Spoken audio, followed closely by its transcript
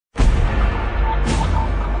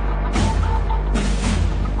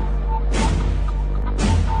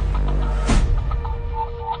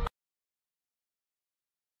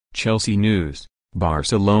Chelsea news,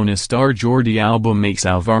 Barcelona star Jordi Alba makes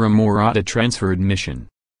Alvaro Morata transfer admission.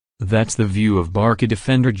 That's the view of Barca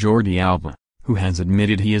defender Jordi Alba, who has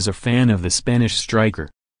admitted he is a fan of the Spanish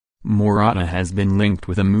striker. Morata has been linked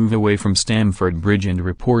with a move away from Stamford Bridge, and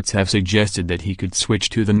reports have suggested that he could switch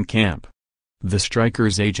to the Nou Camp. The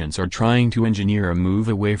striker's agents are trying to engineer a move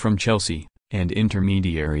away from Chelsea, and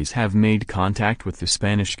intermediaries have made contact with the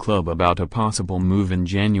Spanish club about a possible move in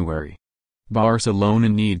January. Barcelona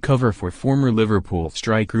need cover for former Liverpool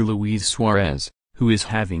striker Luiz Suarez, who is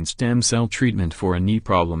having stem cell treatment for a knee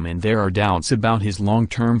problem, and there are doubts about his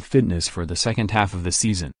long-term fitness for the second half of the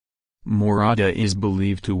season. Morata is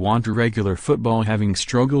believed to want regular football, having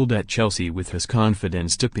struggled at Chelsea with his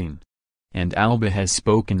confidence dipping. And Alba has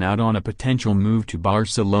spoken out on a potential move to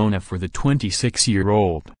Barcelona for the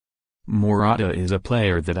 26-year-old. Morata is a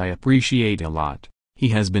player that I appreciate a lot. He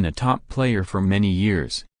has been a top player for many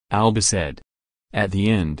years, Alba said. At the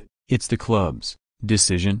end, it's the club's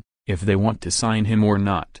decision, if they want to sign him or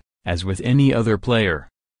not, as with any other player.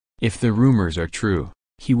 If the rumors are true,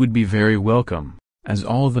 he would be very welcome, as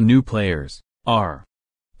all the new players are.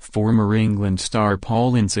 Former England star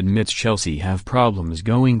Paul Ince admits Chelsea have problems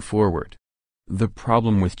going forward. The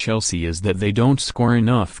problem with Chelsea is that they don't score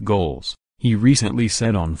enough goals, he recently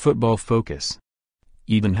said on Football Focus.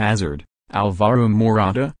 Eden Hazard, Alvaro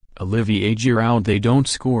Morata, Olivier Giroud, they don't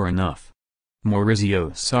score enough.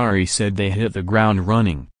 Maurizio Sarri said they hit the ground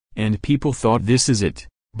running, and people thought this is it,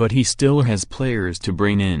 but he still has players to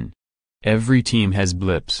bring in. Every team has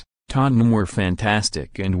blips. Tottenham were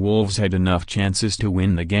fantastic and Wolves had enough chances to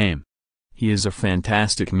win the game. He is a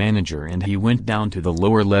fantastic manager and he went down to the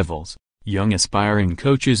lower levels. Young aspiring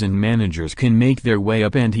coaches and managers can make their way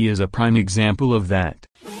up, and he is a prime example of that.